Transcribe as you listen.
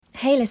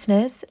Hey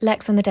listeners,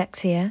 Lex on the decks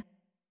here.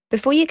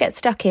 Before you get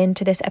stuck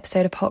into this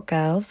episode of Hot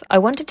Girls, I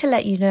wanted to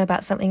let you know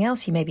about something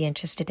else you may be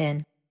interested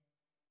in.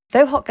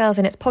 Though Hot Girls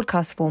in its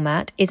podcast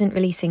format isn't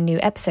releasing new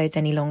episodes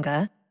any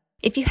longer,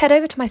 if you head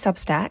over to my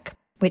Substack,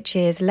 which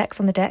is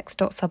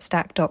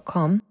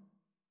lexonthedecks.substack.com,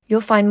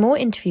 you'll find more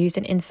interviews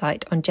and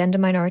insight on gender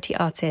minority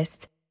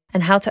artists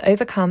and how to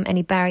overcome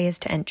any barriers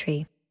to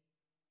entry.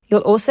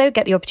 You'll also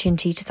get the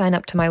opportunity to sign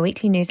up to my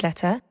weekly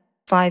newsletter,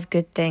 5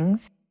 Good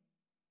Things.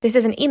 This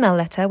is an email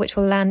letter which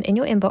will land in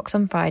your inbox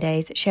on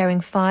Fridays,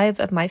 sharing 5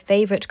 of my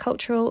favourite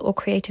cultural or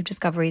creative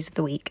discoveries of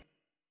the week.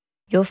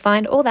 You'll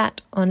find all that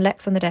on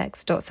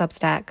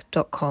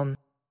lexonthedecks.substack.com.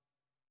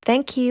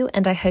 Thank you,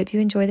 and I hope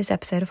you enjoy this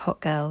episode of Hot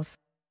Girls.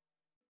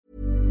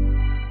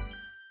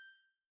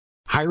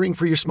 Hiring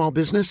for your small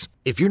business?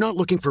 If you're not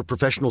looking for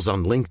professionals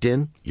on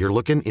LinkedIn, you're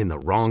looking in the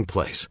wrong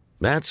place.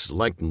 That's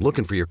like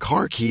looking for your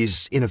car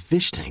keys in a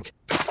fish tank.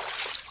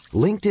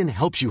 LinkedIn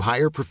helps you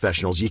hire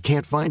professionals you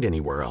can't find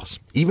anywhere else,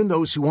 even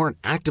those who aren't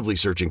actively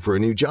searching for a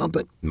new job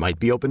but might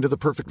be open to the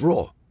perfect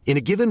role. In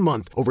a given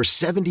month, over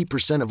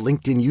 70% of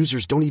LinkedIn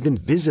users don't even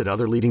visit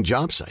other leading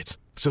job sites.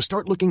 So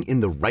start looking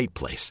in the right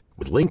place.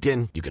 With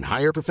LinkedIn, you can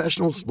hire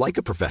professionals like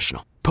a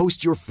professional.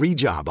 Post your free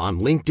job on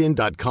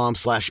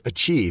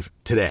linkedin.com/achieve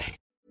today.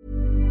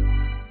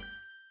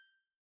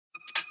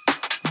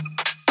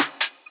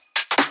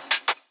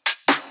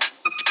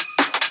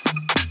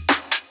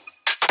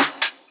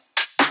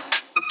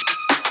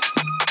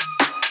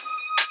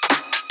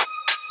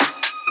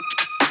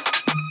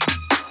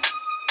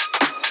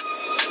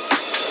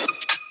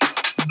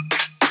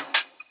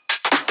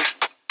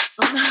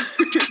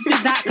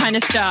 That kind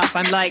of stuff.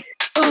 I'm like,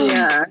 oh.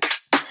 Yeah.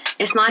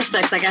 It's nice though,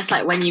 because I guess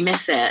like when you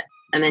miss it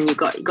and then you've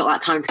got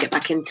that time to get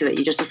back into it,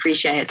 you just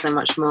appreciate it so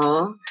much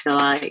more. So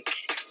like,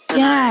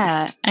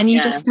 yeah. And you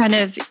just kind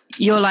of,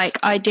 your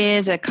like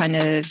ideas are kind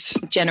of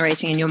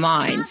generating in your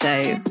mind.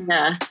 So,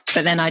 yeah.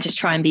 But then I just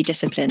try and be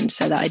disciplined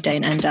so that I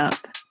don't end up,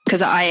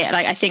 because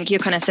I think you're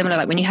kind of similar.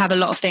 Like when you have a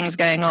lot of things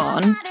going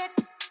on,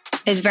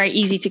 it's very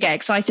easy to get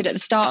excited at the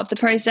start of the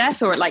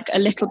process or like a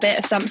little bit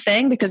of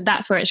something, because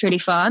that's where it's really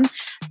fun.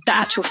 The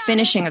actual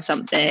finishing of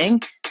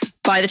something,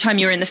 by the time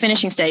you're in the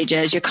finishing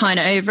stages, you're kind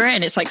of over it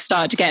and it's like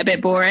started to get a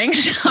bit boring.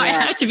 So I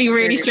have to be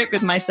really strict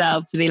with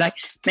myself to be like,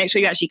 make sure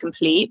you actually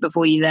complete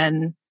before you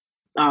then...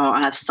 Oh,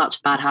 I have such a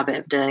bad habit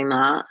of doing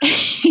that.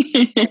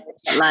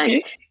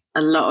 Like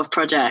a lot of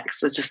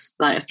projects are just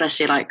like,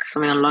 especially like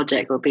something on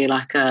Logic will be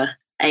like a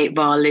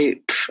 8-bar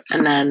loop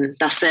and then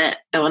that's it.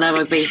 It will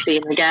never be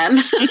seen again.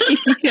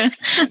 You're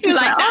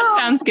like, that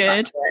sounds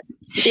good.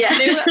 Yeah.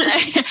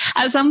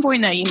 At some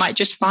point though, you might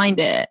just find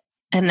it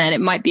and then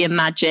it might be a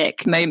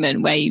magic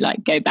moment where you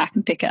like go back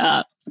and pick it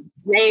up.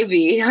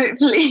 Maybe,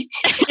 hopefully.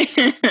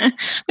 I'm going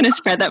to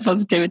spread that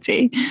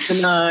positivity.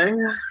 No.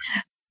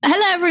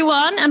 Hello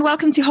everyone and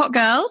welcome to Hot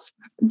Girls.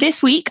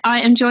 This week I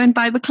am joined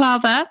by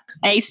Bklava,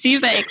 a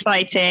super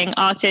exciting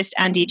artist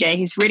and DJ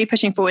who's really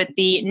pushing forward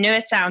the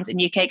newest sounds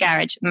in UK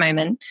garage at the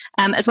moment,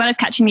 as well as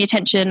catching the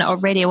attention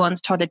of Radio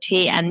 1's Toddler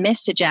T and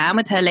Mr. Jam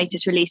with her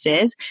latest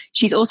releases.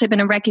 She's also been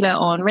a regular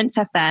on Rinse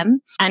FM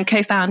and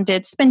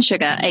co-founded Spin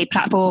Sugar, a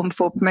platform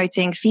for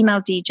promoting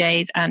female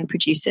DJs and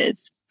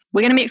producers.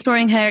 We're going to be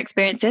exploring her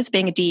experiences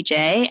being a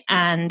DJ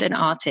and an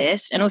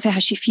artist, and also how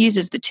she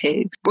fuses the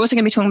two. We're also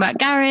going to be talking about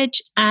garage,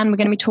 and we're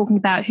going to be talking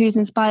about who's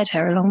inspired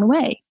her along the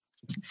way.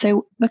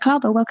 So,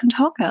 Bklava, welcome to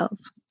Hot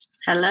Girls.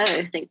 Hello,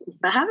 thank you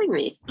for having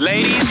me.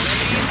 Ladies,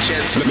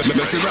 gentlemen,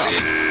 listen up.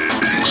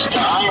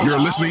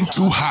 You're listening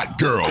to Hot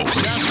Girls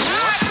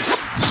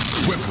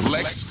with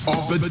Lex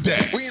on the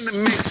decks. We in the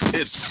mix.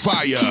 It's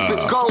fire.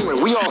 We're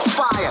going. We on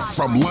fire.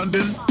 From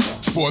London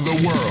for the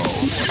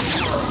world.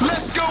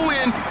 Let's go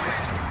in.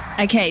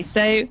 Okay,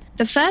 so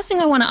the first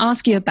thing I want to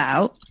ask you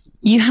about,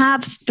 you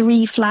have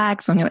 3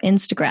 flags on your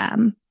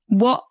Instagram.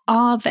 What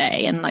are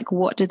they and like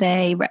what do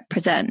they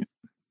represent?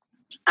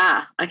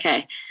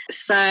 Okay.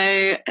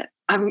 So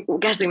I'm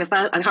guessing the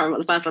first, I can't remember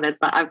what the first one is,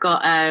 but I've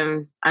got,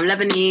 I'm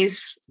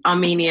Lebanese,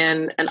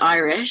 Armenian and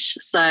Irish.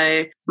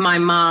 So my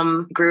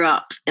mum grew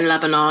up in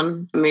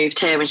Lebanon, moved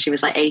here when she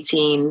was like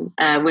 18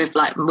 with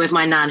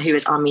my nan who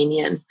is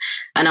Armenian.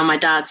 And on my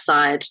dad's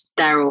side,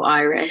 they're all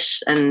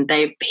Irish and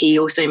he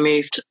also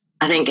moved,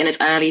 I think, in his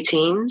early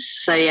teens.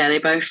 So yeah, they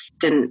both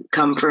didn't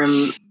come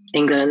from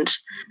England.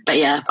 But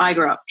yeah, I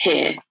grew up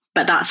here.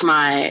 But that's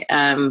my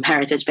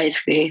heritage,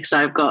 basically. So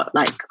I've got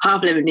like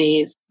half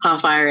Lebanese,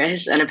 half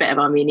Irish, and a bit of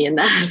Armenian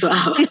there as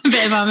well. A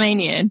bit of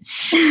Armenian.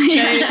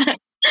 Yeah. So,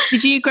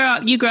 did you grow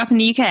up? You grew up in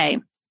the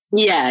UK?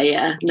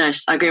 Yeah. No,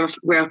 I grew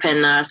up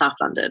in South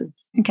London.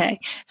 Okay.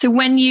 So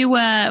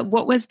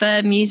what was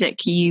the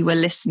music you were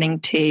listening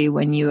to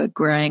when you were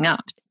growing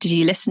up? Did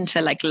you listen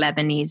to like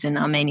Lebanese and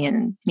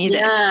Armenian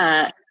music?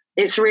 Yeah.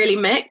 It's really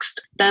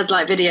mixed. There's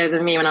like videos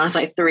of me when I was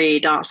like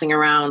 3 dancing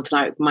around to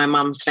like my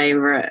mum's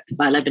favorite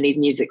like Lebanese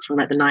music from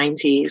like the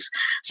 90s.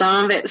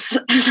 Some of it's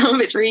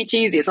really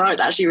cheesy. Some of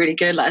it's actually really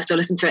good. Like I still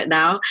listen to it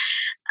now.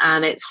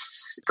 and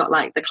it's got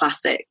like the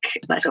classic,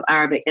 like sort of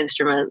Arabic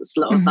instruments,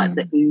 a lot of like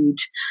the oud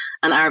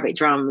and Arabic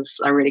drums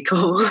are really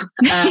cool.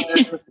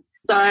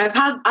 So I've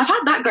had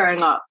that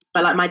growing up,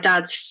 but like my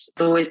dad's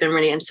always been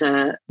really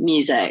into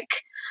music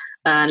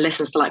and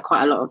listens to like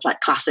quite a lot of like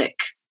classic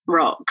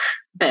rock,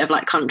 bit of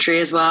like country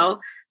as well.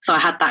 So I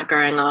had that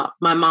growing up.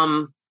 My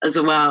mum as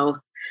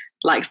well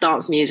likes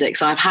dance music,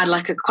 so I've had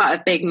like quite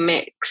a big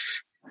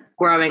mix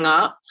growing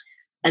up.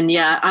 And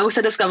yeah, I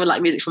also discovered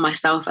like music for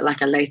myself at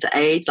like a later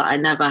age. Like I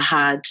never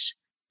had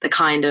the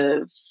kind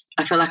of,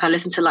 I feel like I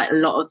listened to like a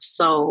lot of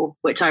soul,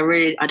 which I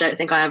don't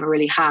think I ever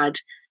really had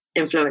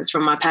influence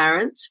from my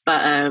parents,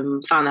 but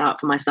found that out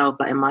for myself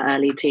like in my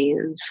early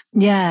teens.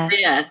 Yeah. So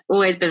yeah, it's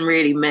always been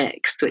really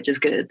mixed, which is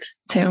good.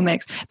 Total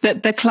mix.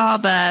 But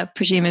Bklava,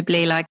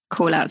 presumably like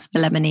call outs to the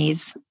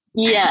Lebanese.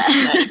 Yeah.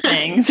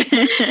 Things.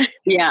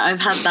 Yeah, I've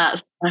had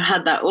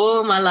that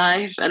all my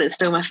life, and it's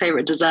still my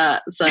favorite dessert.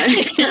 So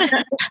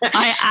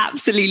I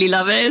absolutely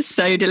love it. It's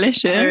so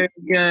delicious. So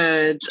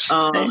good.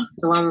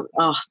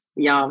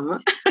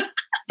 Yum.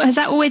 Has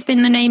that always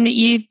been the name that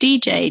you've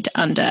DJ'd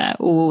under,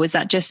 or was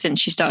that just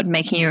since you started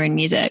making your own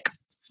music?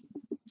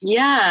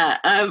 Yeah,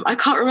 I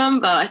can't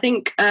remember. I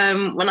think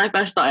when I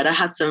first started, I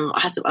had some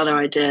other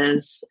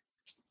ideas,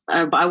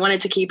 but I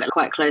wanted to keep it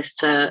quite close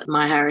to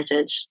my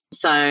heritage.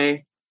 So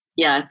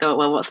yeah, I thought,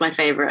 well, what's my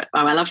favorite?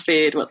 Oh, I love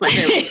food. What's my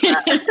favorite?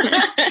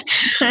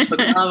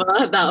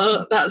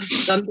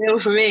 That's done deal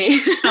for me.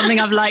 Something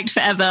I've liked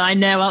forever. I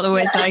know I'll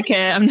always like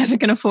it. I'm never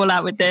going to fall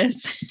out with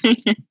this.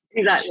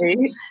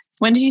 Exactly.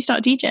 When did you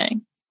start DJing?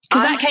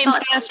 Because that came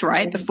first,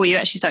 right? Before you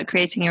actually start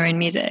creating your own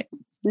music.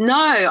 No,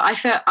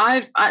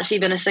 I've actually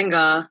been a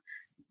singer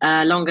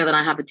longer than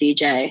I have a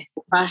DJ.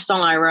 The first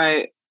song I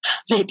wrote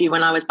maybe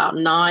when I was about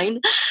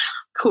 9,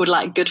 called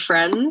like Good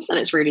Friends, and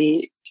it was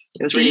really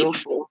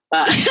awful.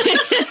 But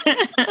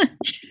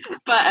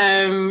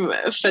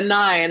for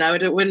 9, I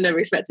wouldn't have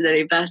expected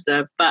any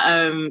better.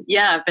 But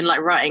yeah, I've been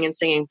like writing and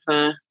singing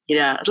for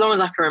as long as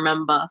I can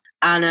remember.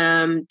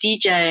 And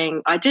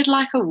DJing, I did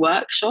like a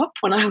workshop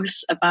when I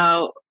was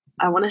about,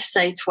 I want to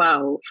say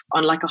 12,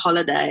 on like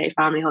a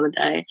family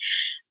holiday.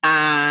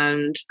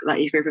 And like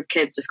these group of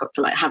kids just got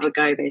to like have a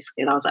go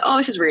basically. And I was like, oh,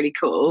 this is really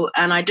cool.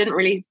 And I didn't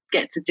really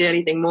get to do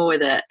anything more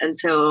with it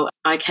until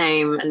I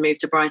came and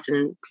moved to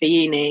Brighton for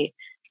uni.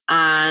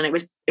 And it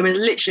was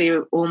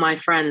literally all my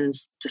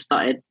friends just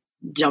started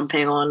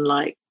jumping on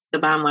like the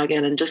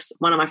bandwagon, and just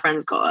one of my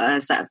friends got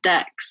a set of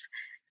decks.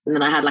 And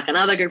then I had like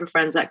another group of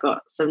friends that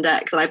got some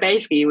decks, and I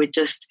basically would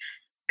just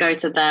go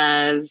to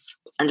theirs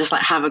and just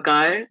like have a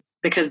go.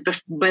 Because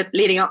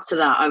leading up to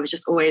that, I was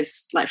just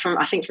always like from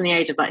the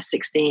age of like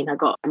 16, I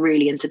got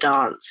really into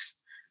dance.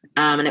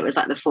 And it was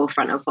like the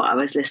forefront of what I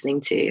was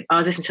listening to. I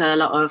was listening to a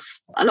lot of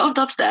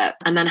dubstep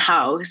and then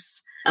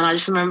house. And I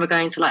just remember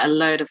going to like a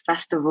load of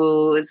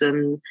festivals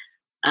and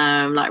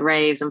like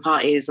raves and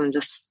parties, and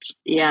just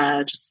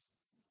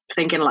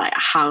thinking like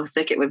how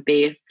sick it would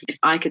be if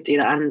I could do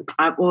that. And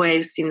I've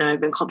always,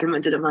 been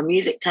complimented on my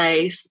music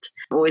taste.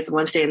 I'm always the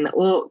one staying the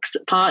aux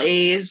at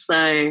parties.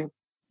 So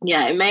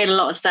yeah, it made a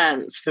lot of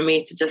sense for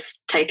me to just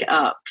take it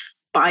up.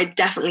 But I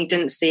definitely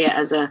didn't see it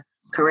as a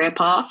career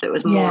path. It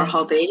was more a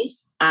hobby.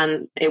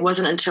 And it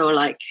wasn't until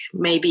like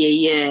maybe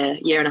a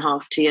year and a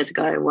half, 2 years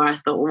ago, where I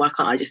thought, well, why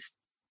can't I just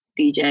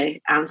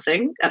DJ and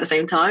sing at the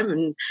same time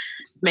and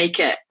make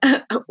it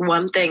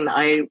one thing that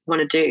I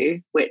want to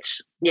do,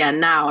 which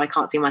now I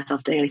can't see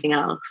myself doing anything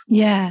else.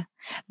 Yeah,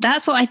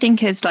 that's what I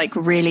think is like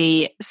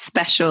really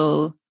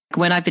special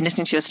when I've been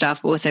listening to your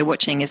stuff, but also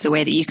watching, is the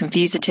way that you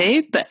confuse the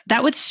two. But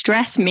that would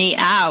stress me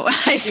out,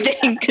 I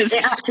think, because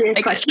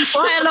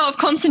quite a lot of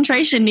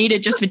concentration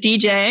needed just for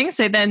DJing.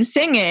 So then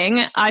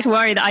singing, I'd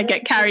worry that I'd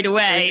get carried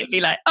away and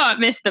be like, oh, I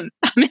missed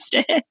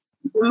it.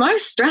 The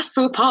most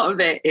stressful part of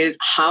it is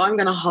how I'm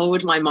going to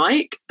hold my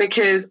mic,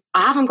 because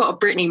I haven't got a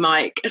Britney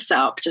mic set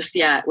up just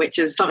yet, which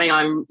is something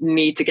I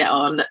need to get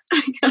on.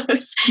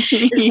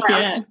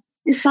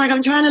 It's like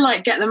I'm trying to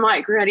like get the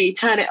mic ready,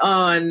 turn it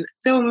on,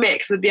 still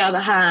mix with the other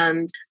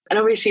hand. And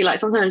obviously like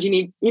sometimes you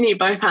need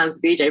both hands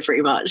to DJ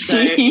pretty much. So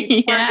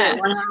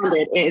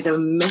one-handed, it is a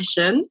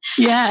mission.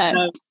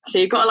 Yeah. So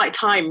you've got to like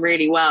time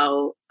really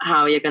well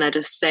how you're going to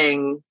just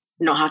sing,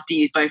 not have to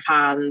use both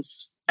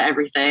hands for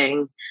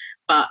everything.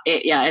 But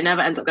it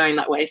never ends up going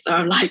that way. So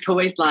I'm like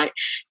always like,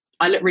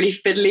 I look really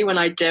fiddly when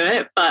I do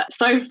it. But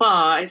so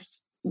far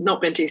it's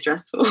not been too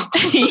stressful.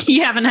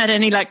 You haven't had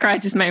any like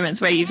crisis moments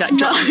where you've like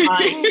dropped the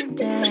mic?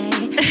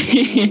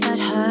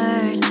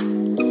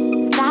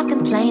 Stop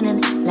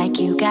complaining like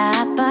you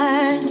got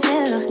burned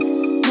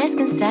too.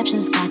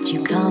 Misconceptions got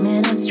you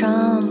coming on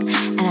strong,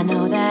 and I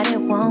know that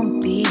it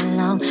won't be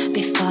long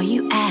before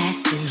you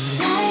ask to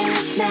play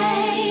with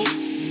me,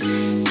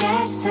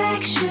 get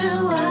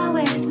sexual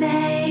with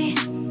me.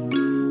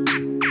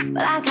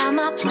 But I got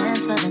my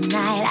plans for the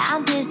night.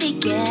 I'm busy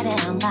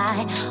getting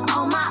by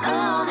on my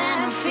own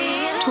and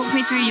feeling. Talk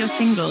me through your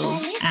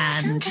singles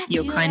and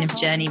your kind of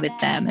journey with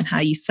them and how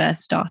you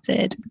first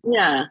started.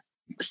 Yeah.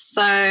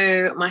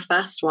 So my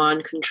first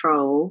one,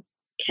 Control,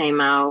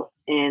 came out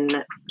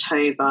in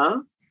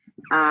October.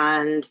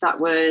 And that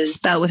was...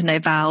 Spelled with no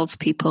vowels,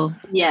 people.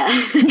 Yeah.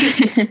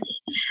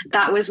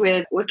 That was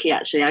with Wookie,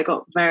 actually. I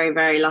got very,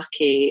 very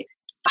lucky.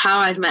 How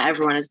I've met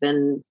everyone has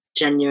been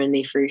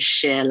genuinely through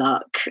sheer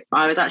luck.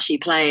 I was actually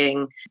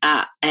playing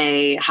at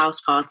a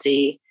house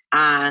party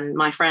and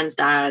my friend's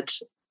dad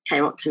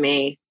came up to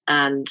me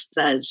and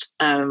said,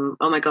 oh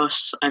my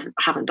gosh, I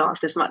haven't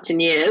danced this much in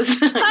years.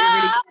 You're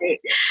really great.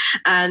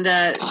 And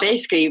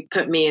basically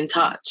put me in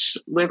touch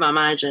with my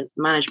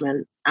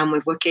management and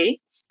with Wookie.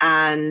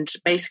 And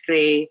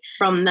basically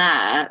from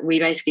there, we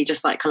basically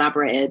just like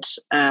collaborated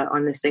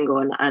on this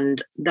single,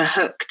 and the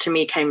hook to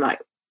me came like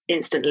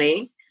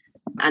instantly.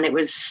 And it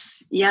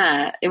was,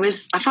 I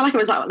felt like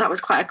that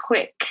was quite a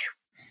quick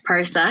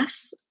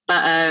process.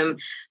 But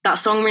that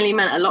song really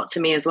meant a lot to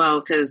me as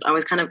well, because I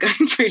was kind of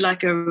going through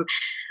like a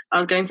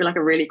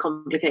really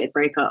complicated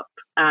breakup.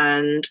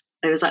 And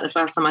it was like the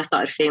first time I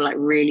started feeling like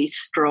really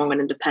strong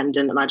and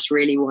independent. And I just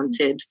really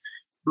wanted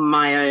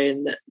my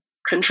own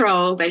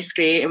control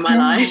basically in my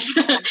life.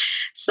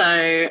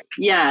 So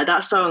yeah,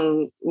 that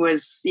song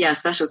was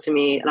special to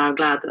me, and I'm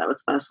glad that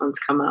was the first one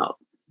to come out.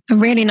 A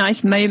really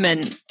nice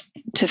moment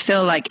to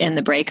feel like in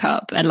the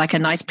breakup, and like a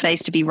nice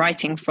place to be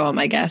writing from,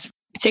 I guess,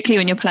 particularly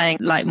when you're playing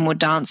like more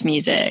dance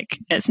music.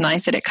 It's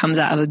nice that it comes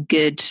out of a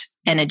good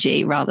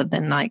energy rather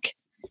than like,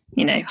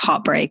 you know,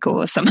 heartbreak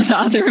or some of the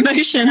other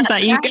emotions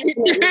that you go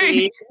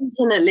through.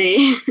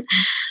 Definitely.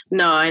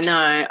 No, I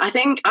know. I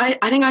think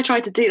I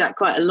tried to do that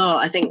quite a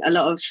lot. I think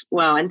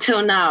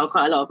until now,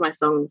 quite a lot of my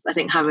songs, I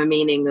think, have a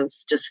meaning of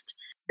just,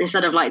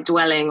 instead of like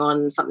dwelling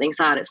on something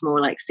sad, it's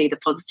more like see the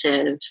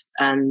positive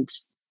and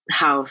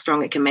how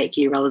strong it can make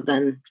you rather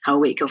than how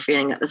weak you're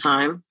feeling at the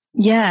time.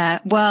 Yeah,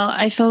 well,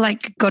 I feel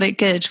like Got It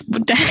Good,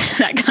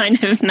 that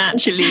kind of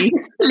naturally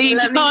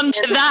leads on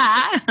to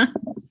that.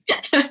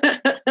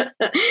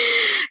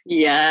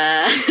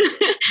 Yeah.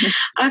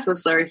 I feel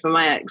sorry for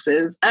my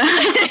exes. But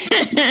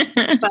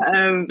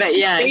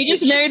yeah. You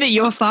just know that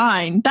you're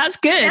fine. That's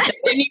good. You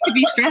don't need to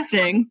be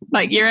stressing.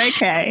 Like, you're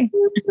okay.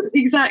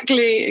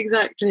 Exactly.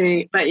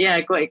 But yeah,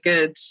 Got It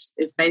Good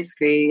is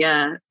basically,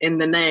 in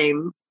the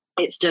name.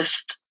 It's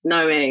just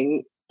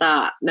knowing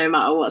that no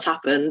matter what's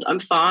happened, I'm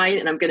fine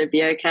and I'm going to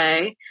be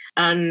okay.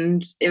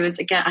 And it was,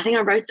 again, I think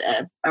I wrote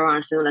it around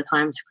a similar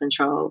time to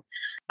Control.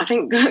 I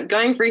think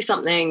going through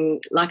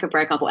something like a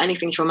breakup or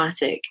anything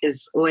traumatic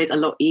is always a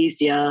lot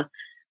easier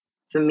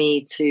for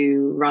me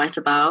to write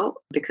about,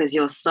 because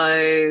you're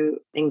so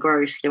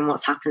engrossed in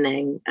what's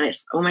happening and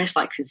it's almost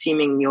like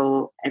consuming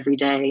your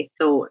everyday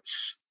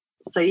thoughts.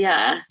 So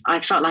yeah, I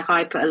felt like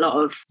I put a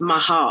lot of my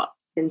heart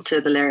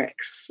into the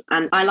lyrics.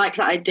 And I like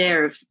that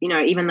idea of, you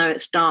know, even though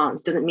it's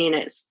dance, doesn't mean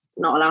it's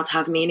not allowed to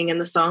have meaning in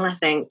the song. I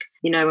think,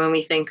 you know, when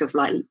we think of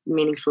like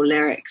meaningful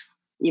lyrics,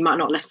 you might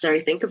not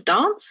necessarily think of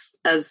dance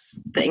as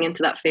fitting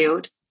into that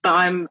field. But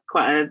I'm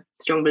quite a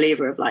strong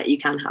believer of like, you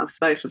can have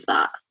both of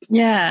that.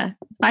 Yeah.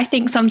 I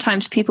think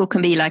sometimes people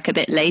can be like a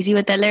bit lazy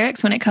with their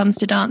lyrics when it comes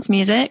to dance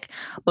music,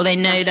 or they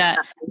know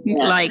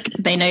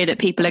they know that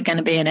people are going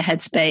to be in a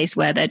headspace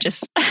where they're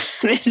just,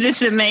 this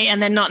is me,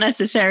 and they're not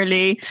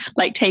necessarily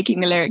like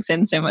taking the lyrics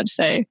in so much.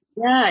 So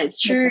yeah,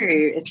 it's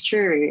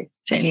true.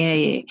 Totally hear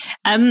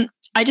you.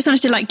 I just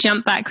wanted to like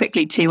jump back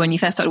quickly to when you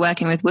first started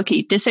working with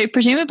Wookie. So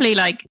presumably,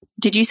 like,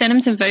 did you send him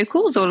some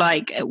vocals, or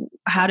like,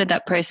 how did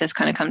that process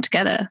kind of come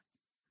together?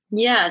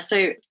 Yeah,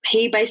 so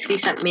he basically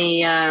sent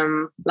me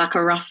like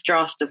a rough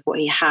draft of what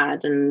he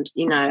had. And,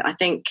 you know, I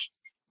think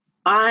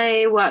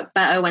I work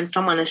better when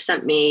someone has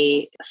sends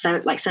me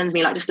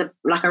like just a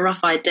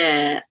rough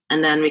idea,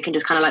 and then we can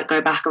just kind of like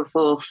go back and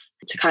forth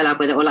to collab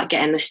with it, or like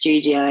get in the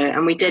studio.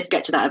 And we did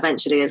get to that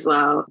eventually as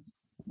well.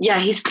 Yeah,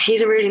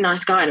 he's a really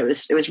nice guy, and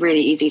it was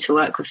really easy to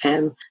work with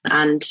him.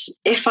 And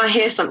if I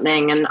hear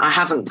something and I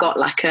haven't got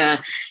like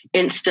a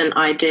instant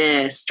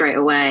idea straight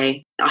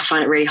away, I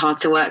find it really hard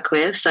to work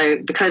with. So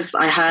because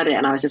I heard it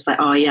and I was just like,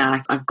 oh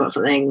yeah, I've got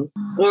something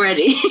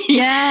already.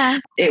 Yeah.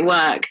 It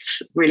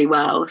worked really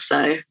well.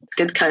 So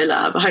good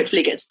collab. I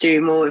hopefully get to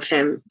do more with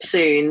him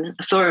soon.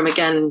 I saw him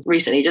again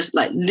recently, just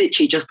like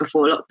literally just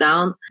before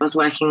lockdown. I was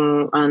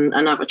working on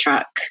another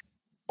track.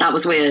 That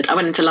was weird. I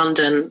went into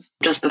London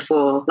just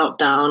before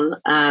lockdown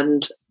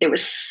and it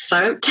was so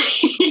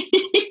empty.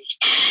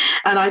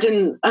 And I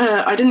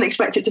didn't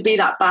expect it to be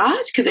that bad,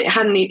 because it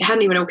hadn't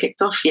even all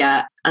kicked off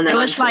yet. And then it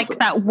was like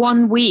that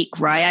 1 week,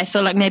 right? I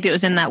feel like maybe it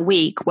was in that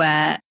week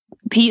where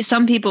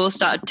some people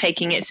started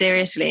taking it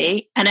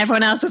seriously and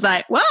everyone else was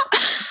like, what?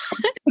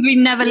 Because we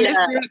never lived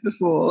through it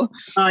before.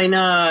 I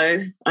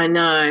know.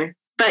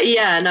 But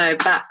yeah, no,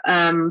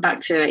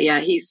 back to it.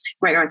 Yeah, he's a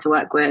great guy to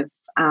work with.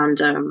 And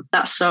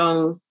that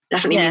song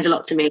definitely means a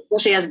lot to me,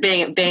 especially as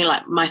being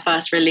like my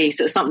first release.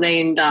 It was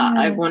something that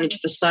I've wanted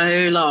for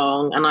so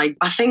long. And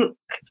I think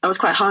I was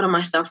quite hard on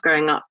myself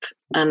growing up.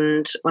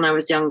 And when I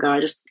was younger,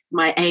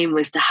 my aim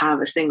was to have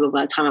a single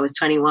by the time I was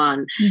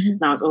 21. Mm-hmm.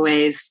 And I was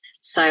always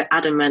so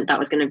adamant that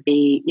was going to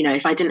be, you know,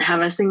 if I didn't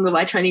have a single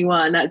by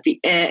 21, that'd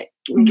be it.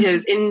 Mm-hmm.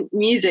 Because in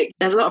music,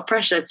 there's a lot of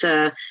pressure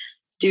to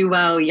do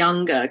well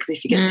younger, because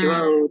if you get too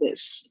old,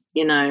 it's,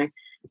 you know,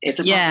 it's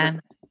a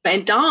problem. But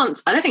in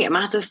dance, I don't think it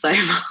matters so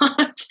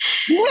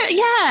much.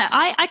 Yeah,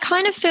 I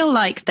kind of feel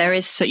like there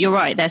is, you're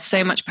right, there's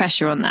so much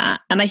pressure on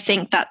that. And I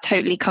think that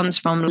totally comes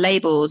from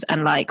labels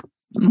and like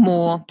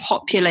more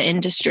popular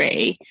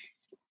industry.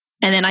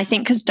 And then I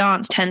think because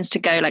dance tends to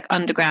go like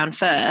underground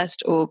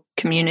first or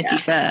community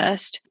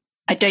first,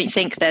 I don't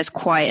think there's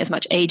quite as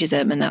much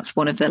ageism, and that's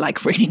one of the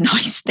like really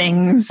nice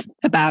things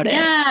about it.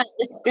 Yeah,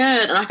 it's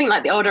good. And I think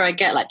like the older I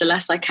get, like the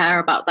less I care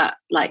about that,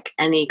 like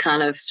any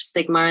kind of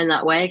stigma in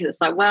that way. Because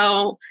it's like,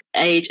 well,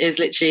 age is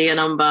literally a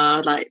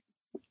number, like,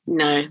 you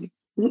know,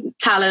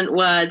 talent,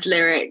 words,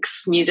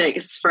 lyrics, music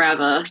is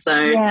forever. So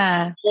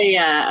yeah,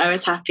 I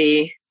was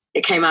happy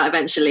it came out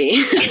eventually.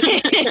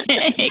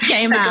 It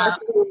came out.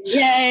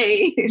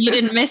 Yay. You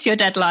didn't miss your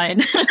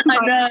deadline. I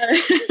know.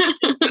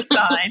 It's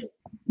fine.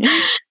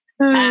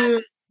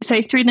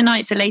 So Through the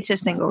Night's the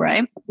latest single,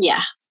 right?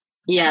 Yeah.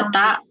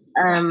 That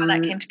how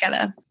that came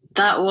together.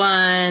 That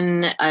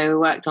one I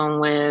worked on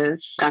with a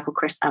guy called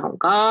Chris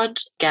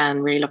Avantgarde.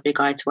 Again, really lovely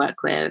guy to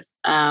work with.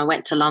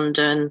 Went to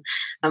London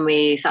and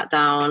we sat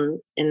down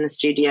in the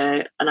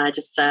studio and I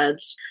just said,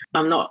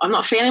 I'm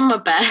not feeling my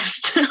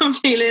best. I'm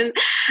feeling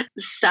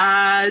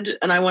sad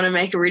and I want to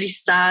make a really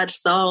sad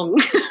song.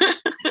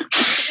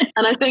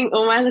 And I think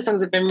all my other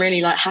songs have been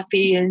really like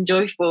happy and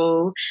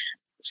joyful.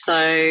 So,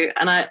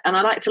 and I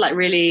like to like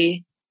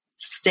really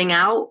sing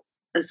out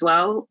as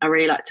well. I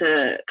really like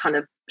to kind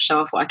of show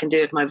off what I can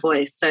do with my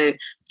voice. So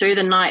Through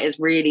the Night is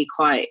really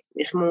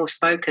it's more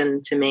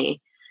spoken to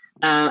me.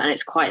 And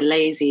it's quite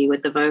lazy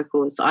with the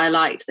vocals. So I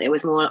liked that it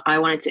was more, I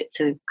wanted it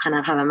to kind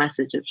of have a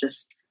message of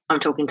just, I'm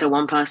talking to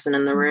one person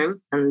in the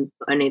room and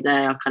only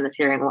they are kind of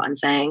hearing what I'm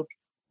saying.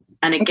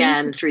 And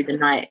again, Through the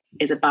Night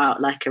is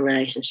about like a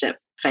relationship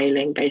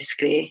failing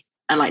basically.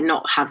 And like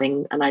not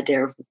having an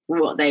idea of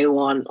what they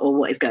want or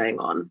what is going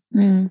on.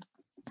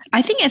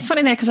 I think it's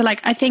funny there because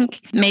I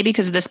think maybe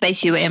because of the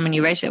space you were in when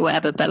you wrote it or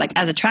whatever, but like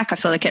as a track, I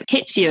feel like it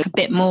hits you a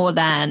bit more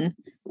than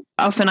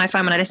often I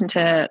find when I listen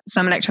to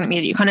some electronic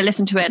music, you kind of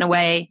listen to it in a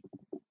way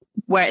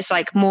where it's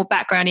like more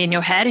backgroundy in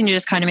your head and you're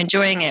just kind of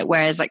enjoying it.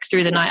 Whereas like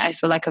Through the Night, I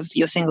feel like of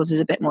your singles is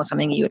a bit more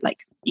something you would like,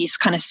 you just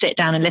kind of sit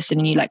down and listen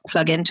and you like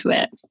plug into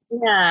it.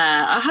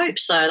 Yeah, I hope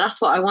so.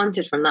 That's what I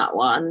wanted from that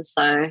one.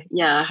 So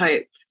yeah, I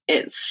hope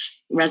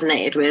it's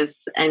resonated with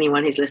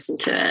anyone who's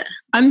listened to it.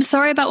 I'm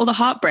sorry about all the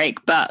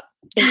heartbreak, but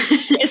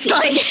it's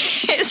like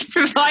it's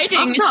providing.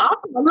 I'm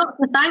not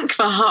to thank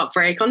for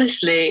heartbreak,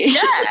 honestly.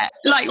 Yeah,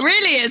 like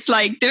really, it's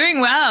like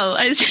doing well.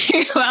 It's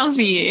doing well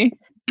for you.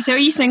 So are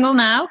you single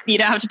now? You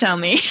don't have to tell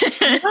me.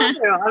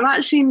 No, I'm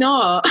actually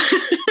not.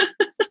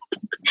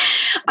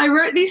 I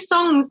wrote these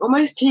songs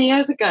almost 2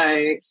 years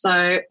ago,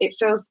 so it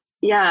feels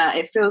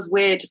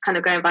weird just kind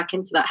of going back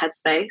into that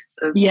headspace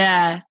of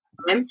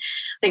I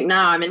think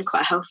now I'm in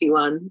quite a healthy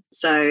one.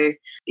 So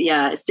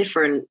yeah, it's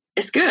different.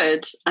 It's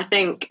good. I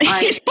think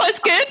it's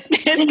good.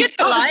 It's good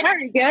for life. It's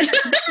very good.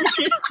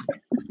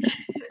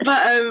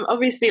 But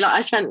obviously like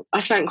I spent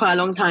quite a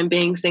long time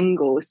being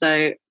single.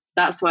 So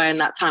that's why in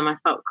that time I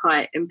felt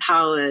quite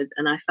empowered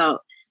and I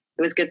felt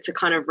it was good to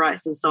kind of write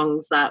some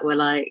songs that were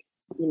like,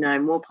 you know,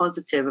 more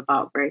positive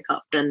about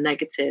breakup than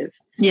negative.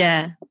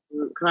 Yeah.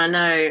 Because I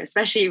know,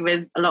 especially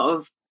with a lot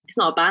of, it's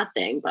not a bad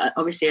thing, but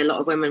obviously a lot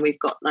of women, we've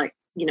got like,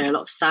 you know, a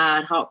lot of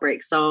sad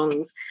heartbreak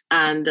songs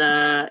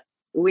and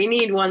we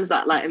need ones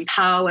that like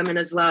empower women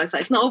as well. It's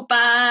like, it's not all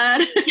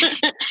bad.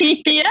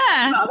 Yeah.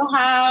 Out of the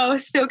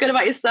house, feel good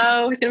about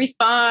yourself. It's going to be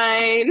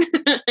fine.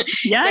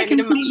 Yeah, I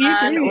completely need a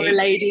man agree. or a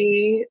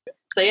lady.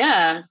 So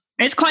yeah.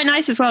 It's quite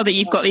nice as well that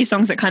you've got these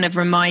songs that kind of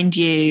remind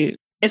you.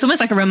 It's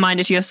almost like a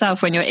reminder to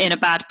yourself when you're in a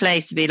bad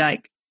place to be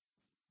like,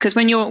 because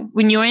when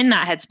you're in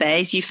that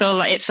headspace, you feel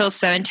like it feels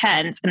so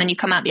intense and then you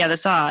come out the other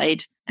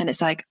side and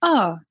it's like,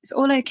 oh, it's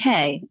all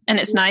okay. And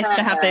it's nice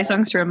to have those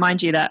songs to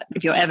remind you that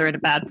if you're ever in a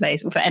bad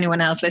place or for anyone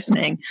else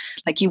listening,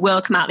 like you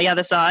will come out the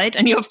other side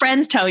and your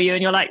friends tell you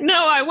and you're like,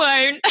 no, I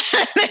won't.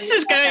 This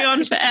is going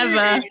on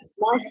forever.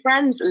 My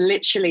friends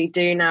literally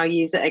do now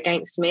use it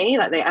against me.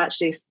 Like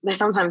they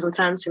sometimes will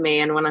turn to me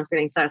and when I'm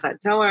feeling sad, it's like,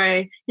 don't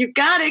worry, you've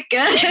got it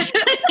good.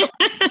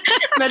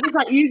 And I just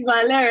like use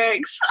my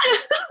lyrics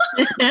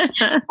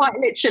quite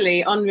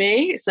literally on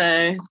me.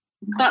 So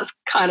that's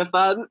kind of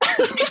fun.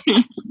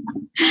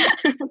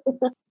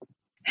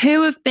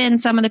 Who have been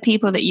some of the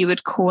people that you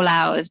would call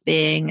out as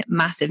being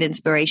massive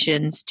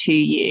inspirations to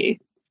you?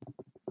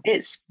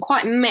 It's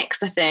quite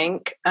mixed, I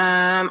think.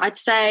 I'd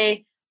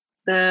say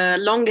the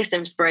longest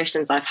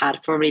inspirations I've had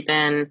have probably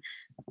been,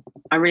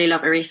 I really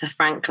love Aretha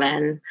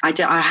Franklin.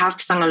 I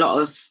have sung a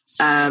lot of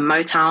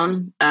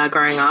Motown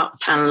growing up,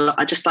 and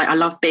I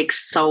love big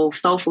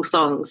soulful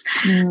songs.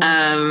 And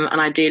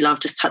I do love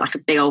just like a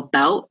big old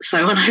belt.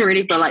 So when I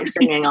really feel like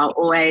singing, I'll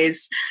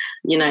always,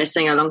 you know,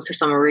 sing along to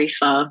some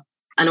Aretha.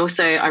 And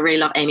also I really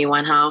love Amy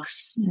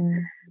Winehouse.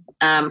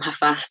 Her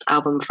first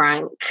album,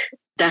 Frank,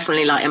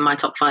 definitely like in my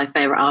top 5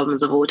 favorite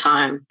albums of all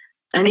time.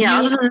 And yeah,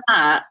 other than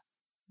that,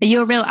 are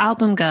you a real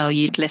album girl?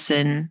 You'd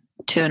listen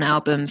to an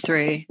album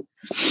through?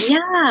 Yeah,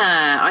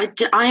 I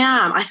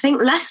am. I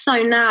think less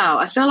so now.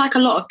 I feel like a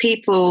lot of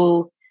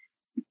people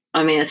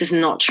I mean, it's just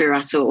not true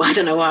at all. I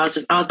don't know why I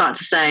was about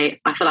to say,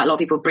 I feel like a lot of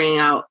people bringing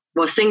out,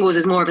 well, singles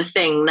is more of a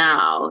thing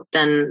now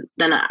than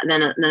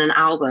an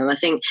album. I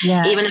think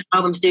even if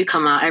albums do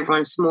come out,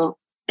 everyone's more,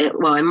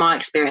 well, in my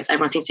experience,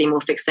 everyone seems to be more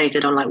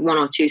fixated on like 1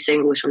 or 2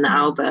 singles from the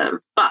album.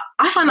 But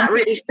I find that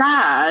really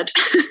sad.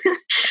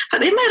 So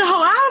they made a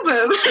whole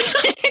album.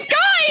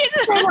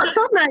 Guys! So much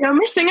on there you're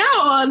missing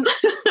out on.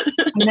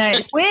 No,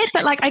 it's weird,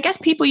 but like, I guess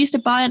people used to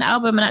buy an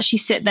album and actually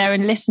sit there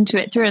and listen to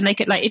it through, and they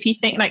could, like, if you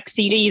think like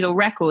CDs or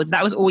records,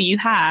 that was all you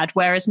had.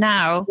 Whereas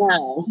now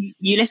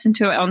you listen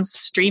to it on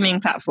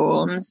streaming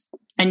platforms,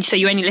 and so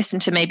you only listen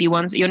to maybe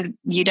ones that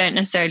you don't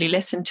necessarily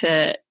listen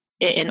to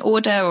it in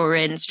order or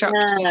in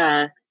structure.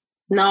 Yeah.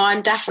 No,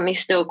 I'm definitely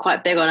still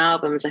quite big on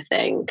albums, I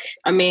think.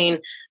 I mean,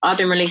 I've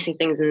been releasing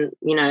things in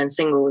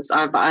singles.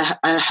 I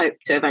hope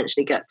to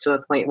eventually get to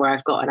a point where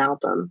I've got an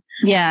album.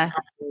 Yeah.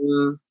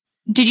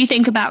 Did you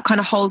think about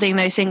kind of holding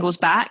those singles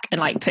back and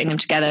like putting them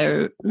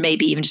together,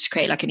 maybe even just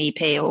create like an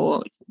EP,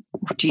 or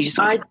do you just...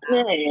 I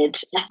did.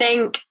 I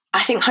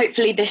think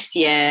hopefully this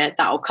year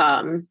that'll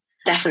come.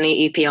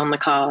 Definitely EP on the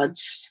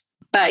cards.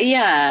 But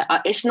yeah,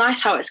 it's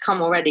nice how it's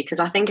come already, because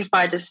I think if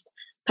I just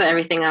put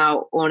everything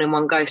out all in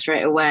one go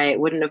straight away, it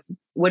wouldn't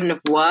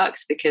have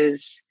worked,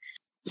 because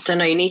I don't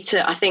know, you need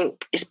to, I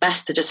think it's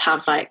best to just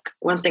have like,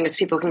 one thing is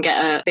people can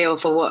get a feel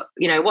for what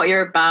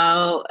you're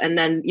about, and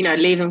then,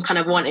 leave them kind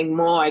of wanting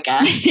more, I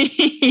guess.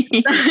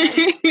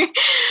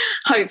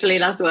 Hopefully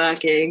that's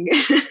working.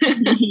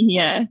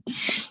 Yeah.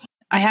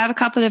 I have a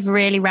couple of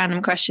really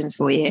random questions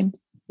for you.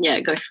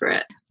 Yeah, go for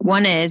it.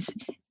 One is,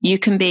 you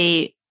can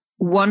be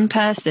one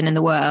person in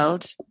the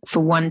world for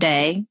one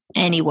day,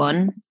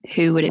 anyone,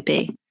 who would it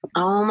be?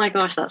 Oh my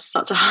gosh, that's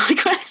such a hard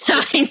question.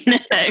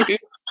 I know.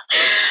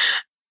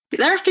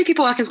 There are a few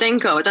people I can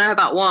think of. I don't know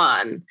about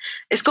one.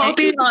 It's got to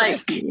be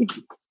like,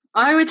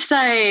 I would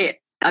say,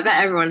 I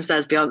bet everyone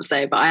says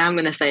Beyonce, but I am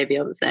going to say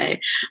Beyonce.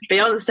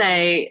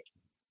 Beyonce,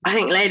 I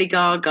think Lady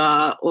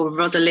Gaga or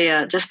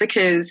Rosalia, just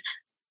because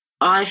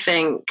I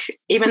think,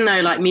 even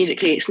though like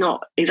musically it's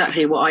not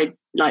exactly what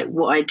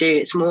I do,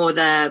 it's more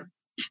their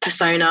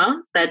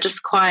persona. They're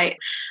just quite,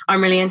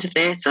 I'm really into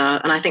theatre,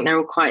 and I think they're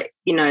all quite,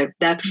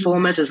 they're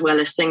performers as well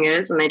as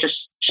singers, and they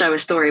just show a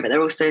story, but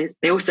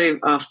they also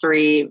are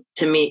free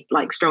to meet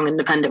like strong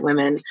independent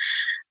women,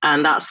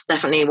 and that's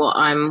definitely what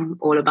I'm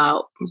all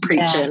about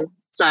preaching. Yeah.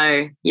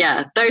 So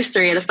yeah, those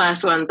 3 are the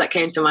first ones that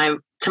came to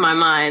my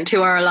mind,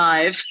 who are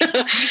alive. You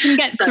can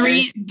get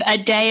 3 a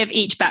day of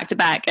each back to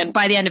back, and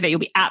by the end of it you'll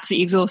be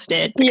absolutely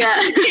exhausted. Yeah.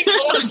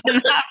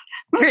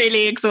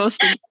 Really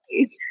exhausting.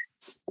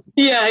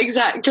 Yeah,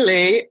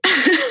 exactly.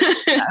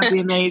 That would be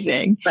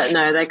amazing. But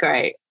no, they're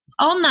great.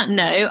 On that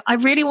note, I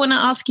really want to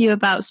ask you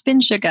about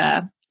Spin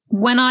Sugar.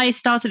 When I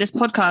started this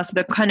podcast,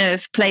 the kind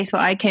of place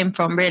where I came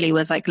from really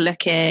was like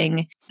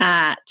looking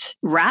at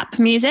rap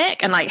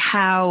music and like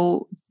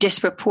how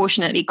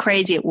disproportionately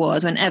crazy it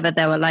was whenever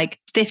there were like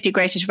 50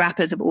 greatest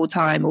rappers of all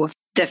time, or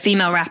the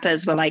female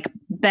rappers were like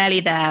barely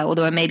there, or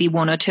there were maybe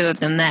 1 or 2 of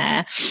them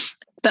there.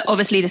 But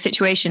obviously the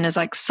situation is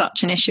like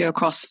such an issue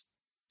across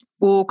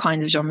all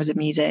kinds of genres of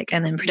music,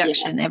 and then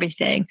production,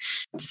 everything.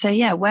 So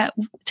yeah,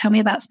 tell me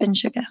about Spin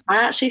Sugar.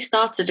 I actually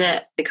started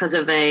it because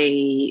of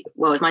it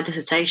was my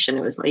dissertation.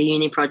 It was my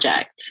uni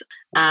project,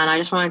 and I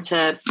just wanted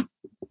to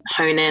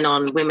hone in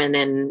on women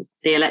in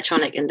the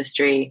electronic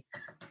industry,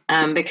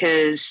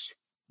 because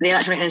the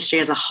electronic industry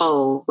as a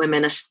whole,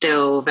 women are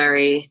still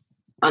very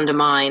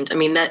undermined. I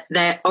mean,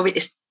 they're obviously,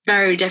 it's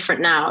very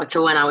different now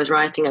to when I was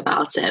writing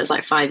about it. It was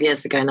like 5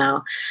 years ago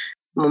now.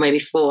 Or maybe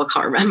 4, I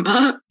can't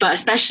remember. But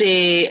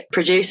especially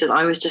producers,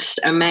 I was just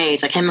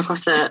amazed. I came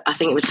across I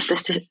think it was a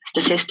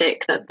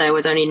statistic that there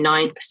was only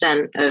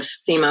 9% of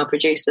female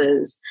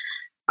producers.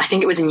 I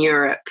think it was in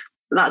Europe.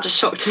 That just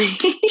shocked me.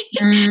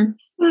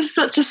 There's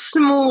such a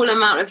small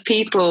amount of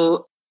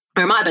people,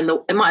 or it might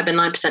have been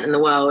 9% in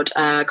the world.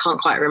 I can't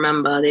quite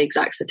remember the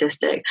exact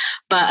statistic.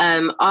 But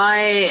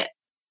I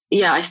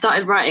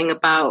started writing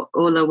about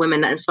all the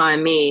women that inspire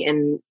me,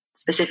 and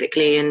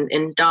specifically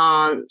in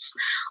dance,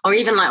 or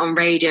even like on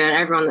radio, and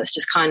everyone that's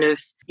just kind of,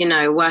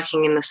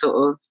 working in the sort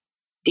of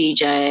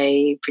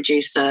DJ,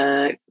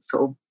 producer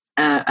sort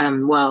of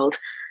world.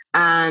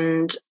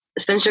 And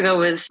Spin Sugar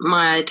was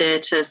my idea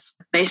to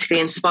basically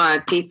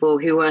inspire people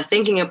who were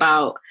thinking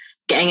about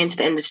getting into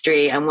the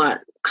industry and weren't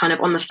kind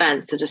of on the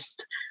fence, to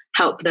just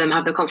help them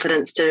have the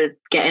confidence to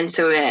get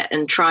into it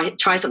and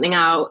try something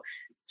out.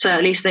 So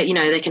at least that,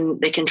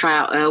 they can try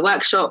out a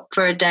workshop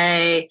for a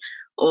day,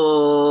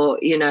 or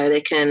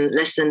they can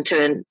listen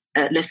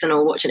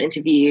or watch an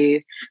interview,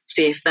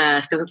 see if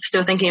they're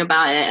still thinking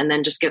about it, and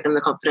then just give them the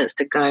confidence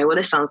to go, well,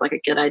 this sounds like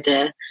a good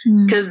idea.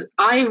 Because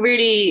I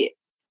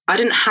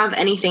didn't have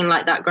anything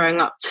like that growing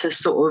up to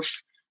sort of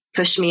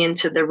push me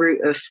into the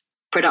route of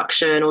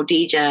production or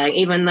DJing,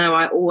 even though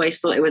I always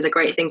thought it was a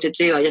great thing to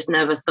do. I just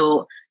never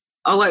thought,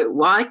 oh wait,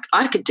 why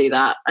I could do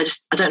that. I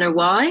don't know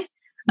why.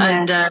 Yeah.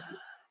 And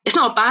it's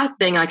not a bad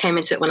thing I came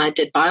into it when I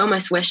did, but I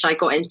almost wish I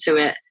got into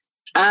it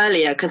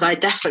earlier, because I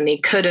definitely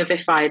could have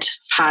if I'd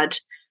had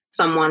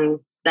someone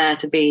there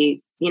to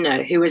be you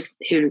know, who was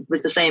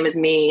the same as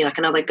me, like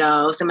another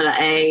girl, similar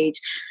age.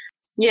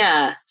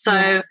 Yeah.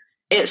 So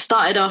it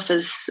started off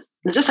as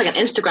just like an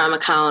Instagram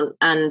account,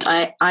 and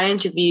I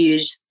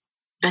interviewed,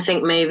 I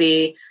think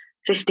maybe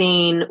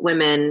 15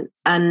 women,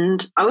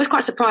 and I was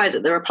quite surprised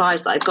at the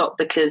replies that I got,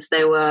 because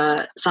they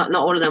were not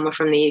all of them were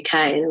from the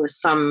UK. There was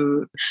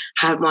some,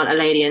 had a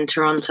lady in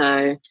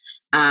Toronto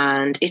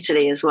and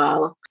Italy as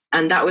well.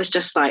 And that was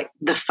just like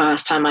the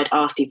first time I'd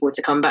asked people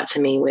to come back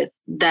to me with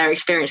their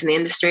experience in the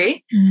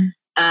industry.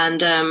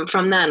 And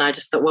from then I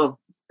just thought, well,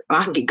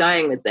 I can keep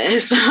going with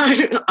this. You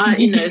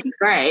know, it's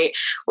great.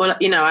 Well,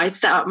 you know, I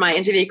set up my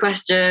interview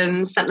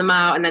questions, sent them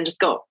out, and then just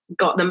got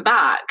them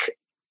back.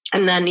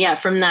 And then, yeah,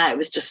 from there, it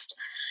was just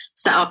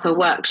set up a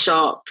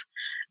workshop,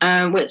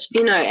 which,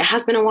 you know, it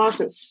has been a while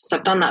since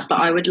I've done that,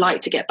 but I would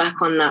like to get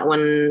back on that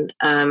when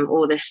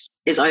all this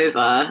is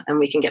over and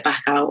we can get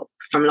back out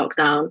from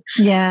lockdown.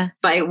 Yeah.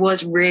 But it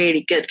was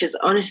really good, because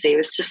honestly,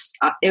 it's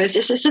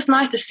just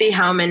nice to see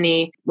how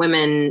many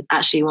women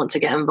actually want to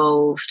get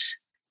involved.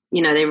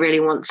 You know, they really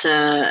want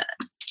to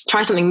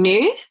try something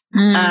new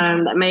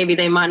that maybe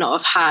they might not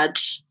have had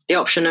the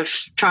option of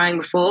trying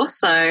before.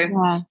 So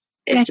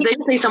they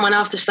just need someone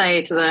else to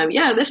say to them,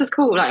 yeah, this is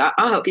cool. Like,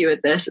 I'll help you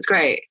with this. It's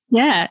great.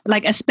 Yeah.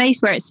 Like a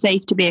space where it's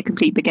safe to be a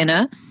complete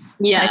beginner.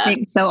 Yeah. I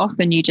think so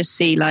often you just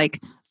see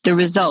like the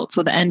results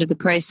or the end of the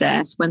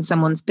process when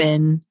someone's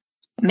been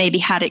maybe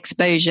had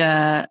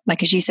exposure.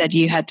 Like, as you said,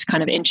 you had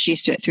kind of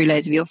introduced to it through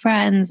loads of your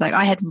friends. Like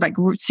I had like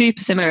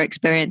super similar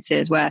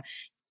experiences where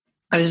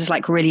I was just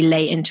like really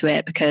late into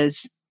it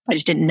because I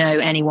just didn't know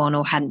anyone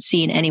or hadn't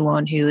seen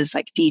anyone who was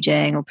like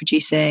DJing or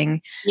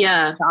producing.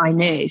 Yeah. That I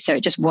knew. So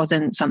it just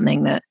wasn't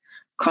something that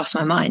crossed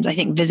my mind. I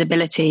think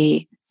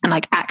visibility and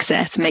like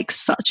access makes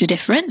such a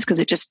difference, because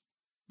it just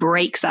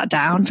breaks that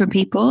down for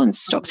people and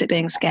stops it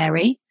being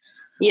scary.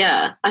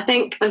 Yeah. I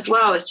think as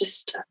well, it's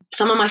just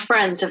some of my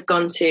friends have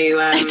gone to...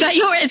 Is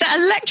that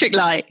electric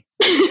light?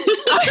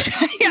 Like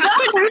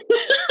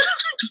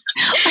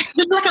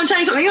I'm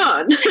turning something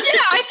on. Yeah,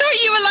 I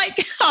thought you were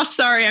like, oh,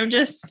 sorry, I'm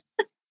just...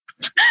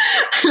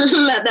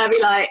 Let there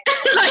be light.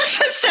 Like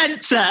a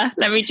sensor.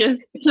 Let me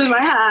just... It's with my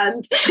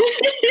hand.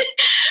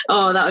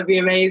 Oh, that would be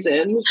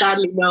amazing.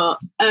 Sadly not.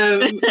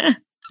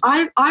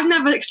 I've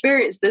never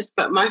experienced this,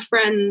 but my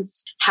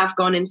friends have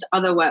gone into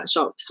other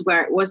workshops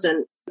where it was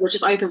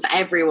just open for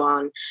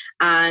everyone,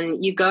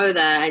 and you go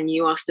there and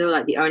you are still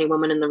like the only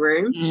woman in the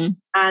room.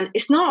 And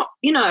it's not,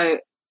 you know,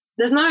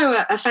 there's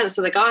no offense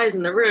to the guys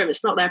in the room.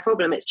 It's not their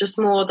problem. It's just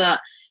more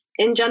that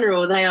in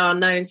general, they are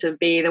known to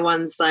be the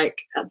ones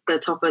like at the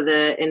top of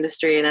the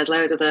industry, and there's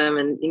loads of them,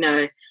 and you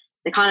know,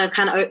 they kind of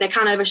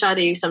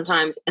overshadow you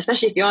sometimes,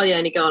 especially if you're the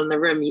only girl in the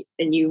room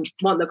and you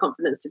want the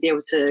confidence to be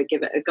able to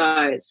give it a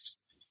go.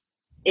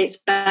 It's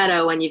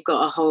better when you've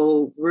got a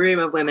whole room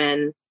of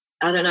women.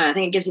 I don't know. I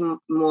think it gives you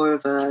more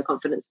of a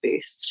confidence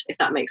boost, if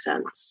that makes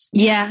sense.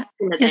 Yeah,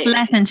 it's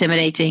less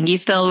intimidating. You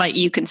feel like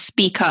you can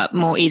speak up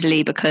more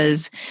easily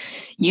because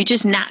you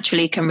just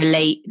naturally can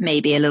relate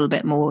maybe a little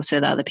bit more to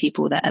the other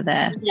people that are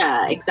there.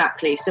 Yeah,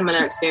 exactly.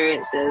 Similar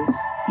experiences.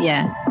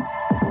 Yeah.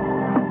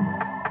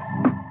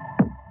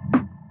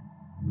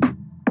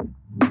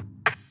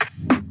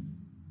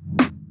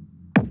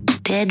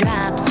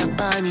 Teardrops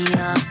upon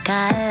your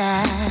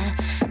collar,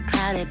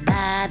 clouded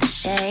by the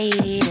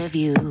shade of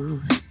you.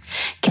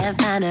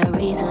 Can't find a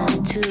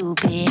reason to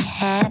be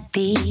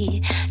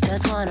happy,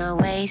 just wanna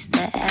waste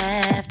the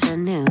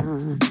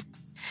afternoon.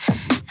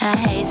 A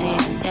hazy,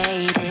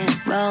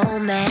 faded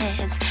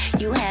romance,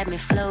 you had me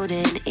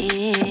floating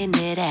in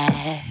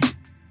midair.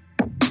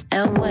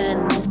 And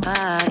when this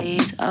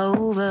party's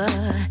over,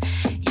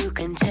 you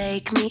can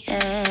take me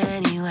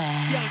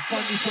anywhere.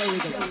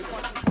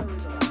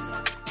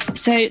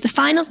 So the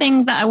final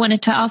thing that I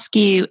wanted to ask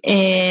you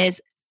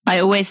is, I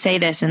always say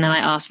this and then I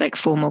ask like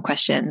 4 more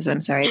questions.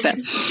 I'm sorry, but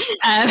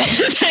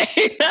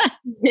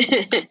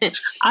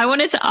I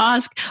wanted to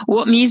ask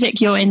what music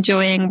you're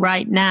enjoying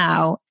right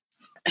now.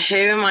 Who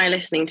am I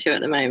listening to at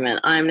the moment?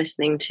 I'm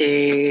listening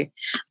to,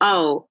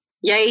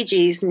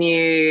 Yeji's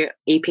new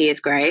EP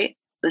is great.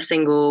 The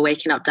single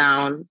Waking Up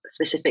Down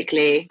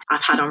specifically,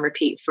 I've had on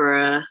repeat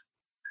for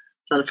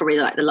probably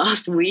like the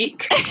last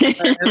week.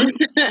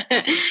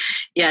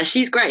 Yeah,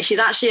 she's great. She's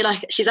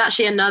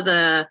actually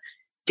another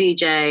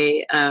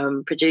DJ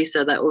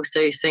producer that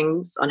also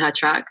sings on her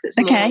tracks. It's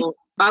more,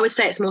 I would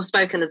say it's more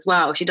spoken as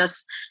well. She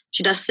does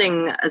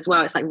sing as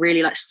well. It's like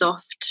really like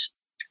soft.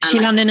 Is she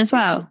London as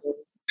well?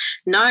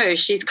 No,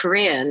 she's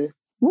Korean.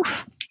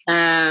 Oof.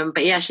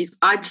 But yeah,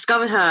 I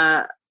discovered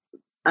her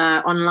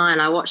online.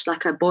 I watched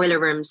like a Boiler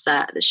Room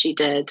set that she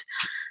did.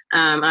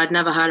 I'd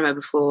never heard of her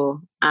before,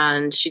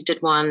 and she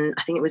did one,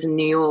 I think it was in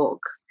New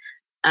York,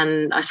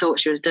 and I saw what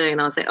she was doing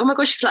and I was like, oh my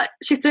gosh,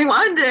 she's doing what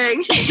I'm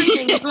doing, she's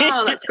singing as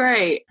well, that's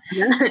great.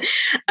 And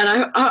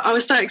I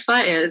was so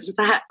excited.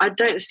 I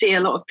don't see a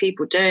lot of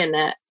people doing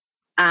it,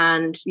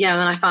 and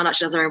then I found out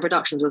she does her own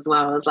productions as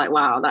well. I was like,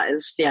 wow, that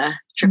is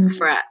triple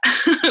threat.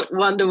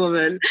 Wonder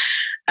Woman.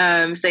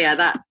 So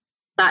that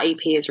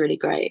EP is really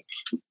great.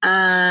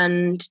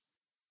 And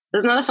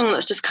There's another song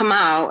that's just come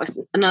out,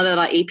 another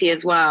like EP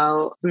as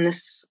well, from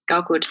this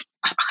girl called,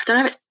 I don't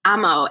know if it's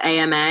Ama or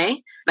AMA,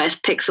 but it's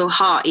Pixel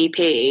Heart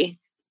EP,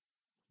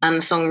 and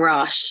the song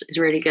Rush is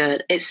really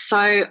good.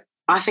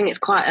 I think it's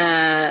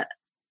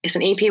it's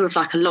an EP with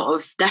like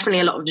definitely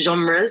a lot of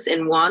genres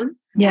in one.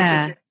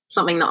 Yeah. Which is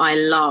something that I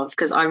love,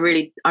 because I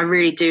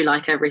really do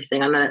like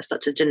everything. I know that's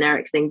such a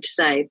generic thing to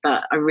say,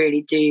 but I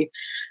really do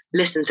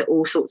listen to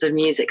all sorts of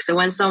music. So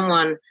when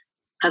someone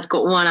has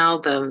got one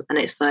album and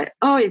it's like,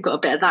 oh, you've got a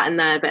bit of that in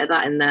there, a bit of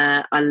that in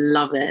there, I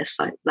love it. It's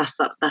like, that's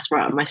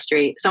right up my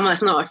street. Someone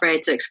that's not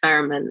afraid to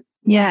experiment.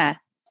 Yeah.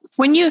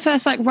 When you were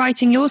first like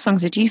writing your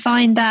songs, did you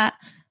find that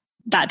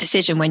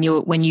decision when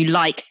you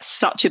like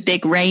such a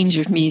big range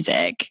of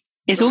music,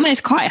 it's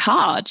almost quite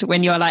hard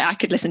when you're like, I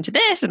could listen to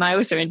this and I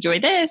also enjoy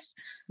this?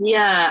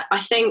 Yeah, I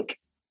think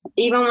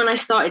even when I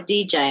started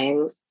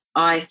DJing,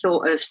 I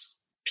thought of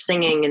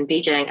singing and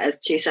DJing as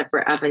two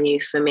separate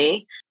avenues for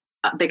me,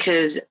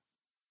 because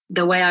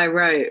the way I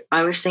wrote,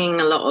 I was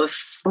singing a lot of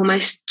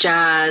almost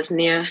jazz,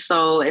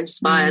 neo-soul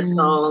inspired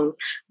songs,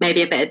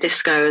 maybe a bit of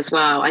disco as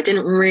well. I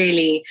didn't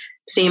really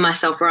see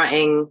myself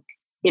writing,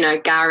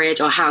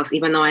 garage or house,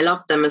 even though I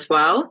loved them as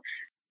well.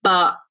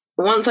 But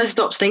once I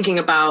stopped thinking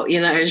about,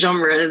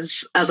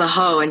 genres as a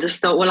whole and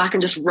just thought, well, I can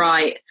just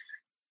write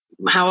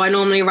how I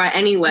normally write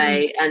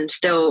anyway and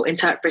still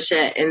interpret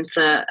it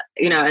into,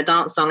 a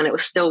dance song, and it will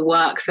still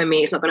work for me.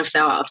 It's not going to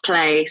feel out of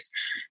place.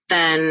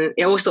 Then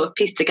it all sort of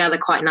pieced together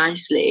quite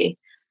nicely.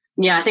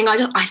 Yeah, I think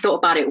I thought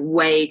about it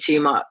way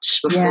too much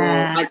before.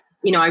 Yeah.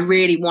 I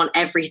really want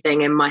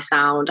everything in my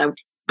sound.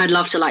 I'd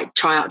love to like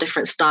try out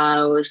different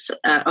styles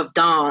of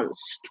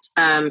dance,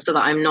 so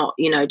that I'm not,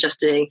 just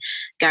doing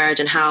garage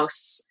and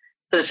house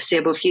for the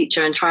foreseeable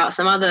future, and try out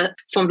some other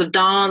forms of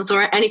dance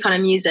or any kind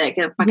of music.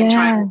 If I can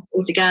try it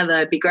all together,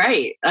 it'd be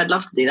great. I'd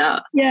love to do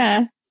that.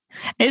 Yeah.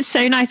 It's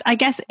so nice, I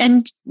guess.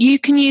 And you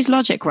can use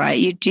Logic,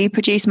 right? Do you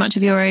produce much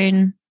of your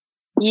own?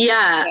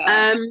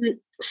 Yeah.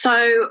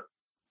 So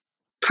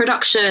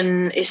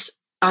production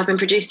I've been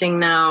producing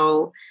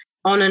now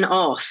on and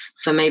off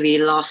for maybe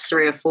the last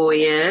 3 or 4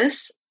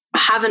 years. I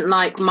haven't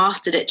like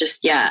mastered it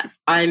just yet.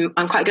 I'm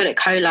quite good at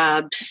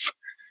collabs,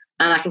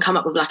 and I can come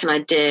up with like an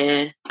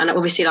idea. And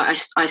obviously like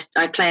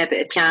I play a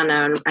bit of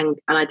piano and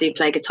I do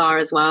play guitar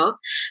as well.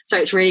 So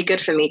it's really good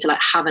for me to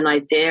like have an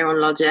idea on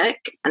Logic.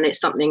 And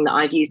it's something that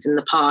I've used in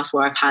the past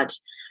where I've had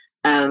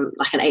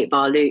like an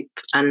 8-bar loop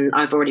and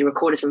I've already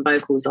recorded some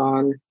vocals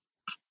on.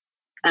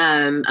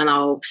 And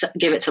I'll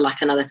give it to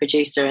like another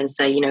producer and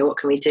say, what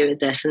can we do with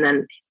this? And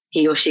then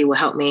he or she will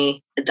help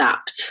me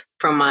adapt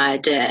from my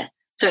idea.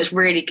 So it's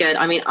really good.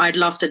 I mean, I'd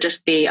love to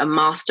just be a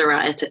master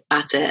at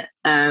it,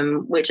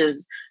 which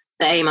is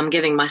the aim I'm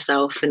giving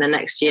myself in the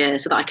next year,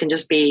 so that I can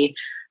just be,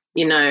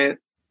 like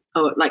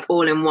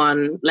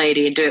all-in-one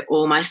lady and do it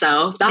all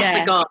myself. That's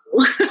the goal.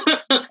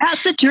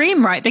 That's the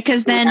dream, right?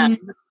 Because then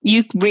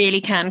you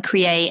really can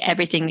create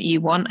everything that you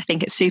want. I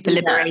think it's super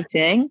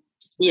liberating.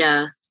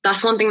 Yeah.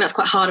 That's one thing that's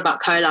quite hard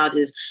about collabs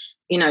is,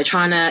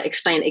 trying to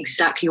explain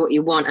exactly what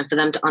you want and for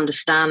them to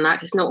understand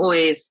that. It's not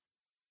always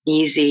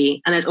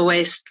easy. And there's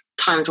always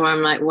times where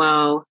I'm like,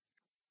 well,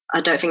 I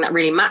don't think that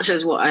really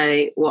matches what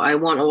I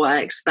want or what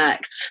I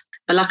expect.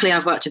 But luckily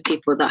I've worked with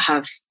people that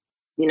have,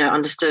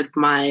 understood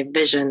my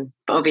vision.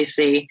 But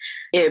obviously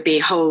it would be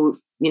a whole,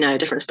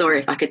 different story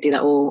if I could do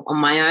that all on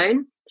my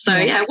own. So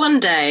one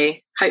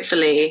day,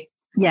 hopefully.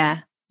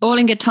 Yeah. All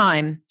in good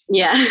time.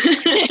 Yeah.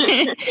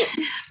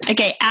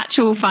 Okay.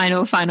 Actual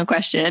final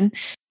question.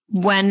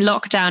 When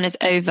lockdown is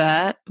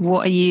over,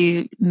 what are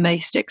you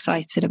most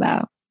excited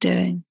about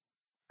doing?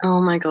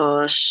 Oh my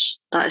gosh,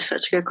 that is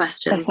such a good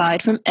question.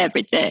 Aside from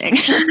everything.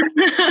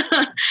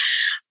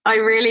 I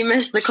really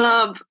miss the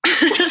club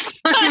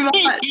so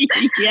much.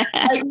 Yeah.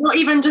 Like, not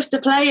even just to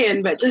play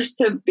in, but just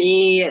to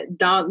be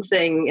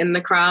dancing in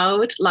the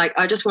crowd. Like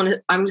I'm just going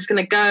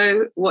to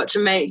go watch a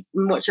mate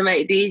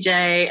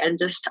DJ and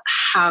just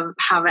have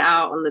it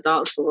out on the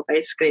dance floor,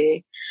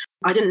 basically.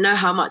 I didn't know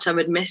how much I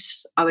would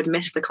miss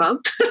the club.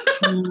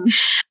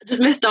 I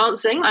just miss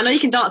dancing. I know you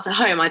can dance at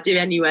home. I do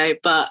anyway,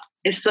 but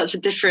it's such a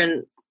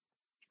different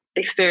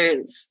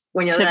experience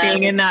when you're there.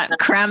 Being in that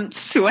cramped,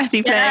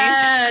 sweaty place.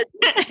 Yeah,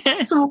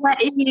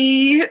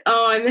 sweaty.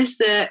 Oh, I miss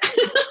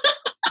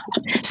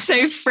it.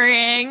 So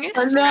freeing.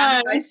 I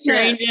know. By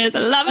strangers. I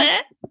love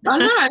it. I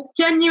know. It's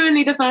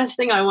genuinely the first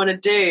thing I want to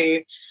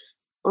do.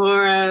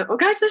 Or go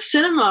to the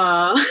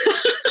cinema.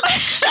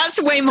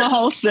 That's way more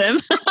wholesome.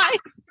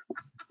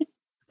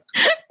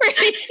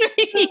 Really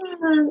sweet.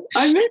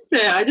 I miss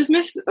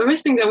it. I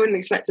miss things I wouldn't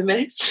expect to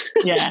miss.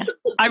 Yeah.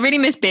 I really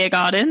miss beer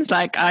gardens.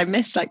 Like I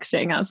miss like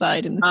sitting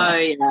outside in the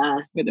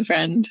sun with a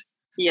friend.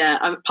 Yeah.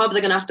 Pubs are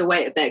going to have to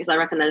wait a bit because I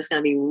reckon they're just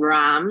going to be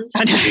rammed.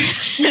 I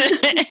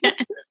know.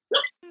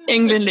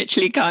 England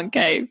literally can't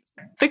cope.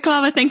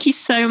 Bklava, thank you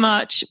so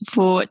much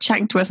for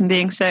chatting to us and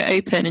being so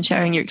open and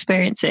sharing your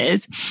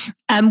experiences.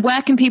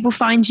 Where can people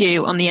find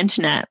you on the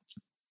internet?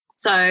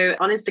 So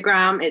on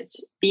Instagram,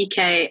 it's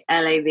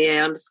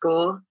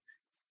Bklava_.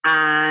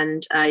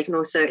 And you can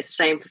also, it's the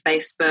same for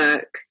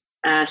Facebook.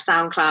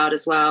 SoundCloud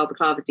as well,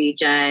 Bklava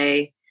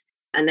DJ.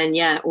 And then,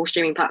 all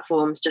streaming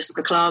platforms, just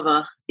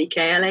Bklava,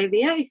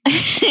 Bklava.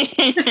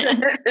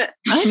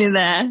 Finally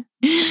there.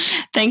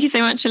 Thank you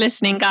so much for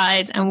listening,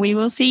 guys. And we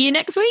will see you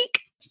next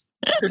week.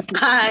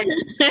 Bye.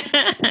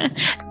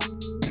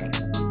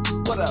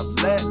 What up,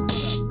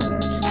 Lex?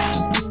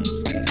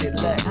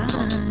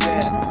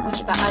 We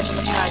keep our eyes on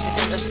the prize, it's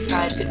no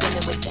surprise. Good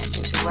women we're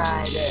destined to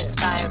rise.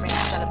 Inspiring,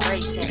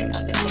 celebrating,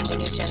 uplifting the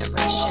new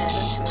generation.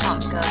 Some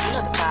hot girls, you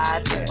know the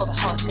vibe. All the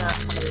hot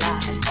girls come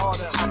alive.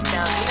 Some hot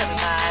girls, you know the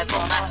vibe.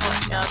 All my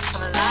hot girls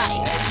come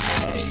alive.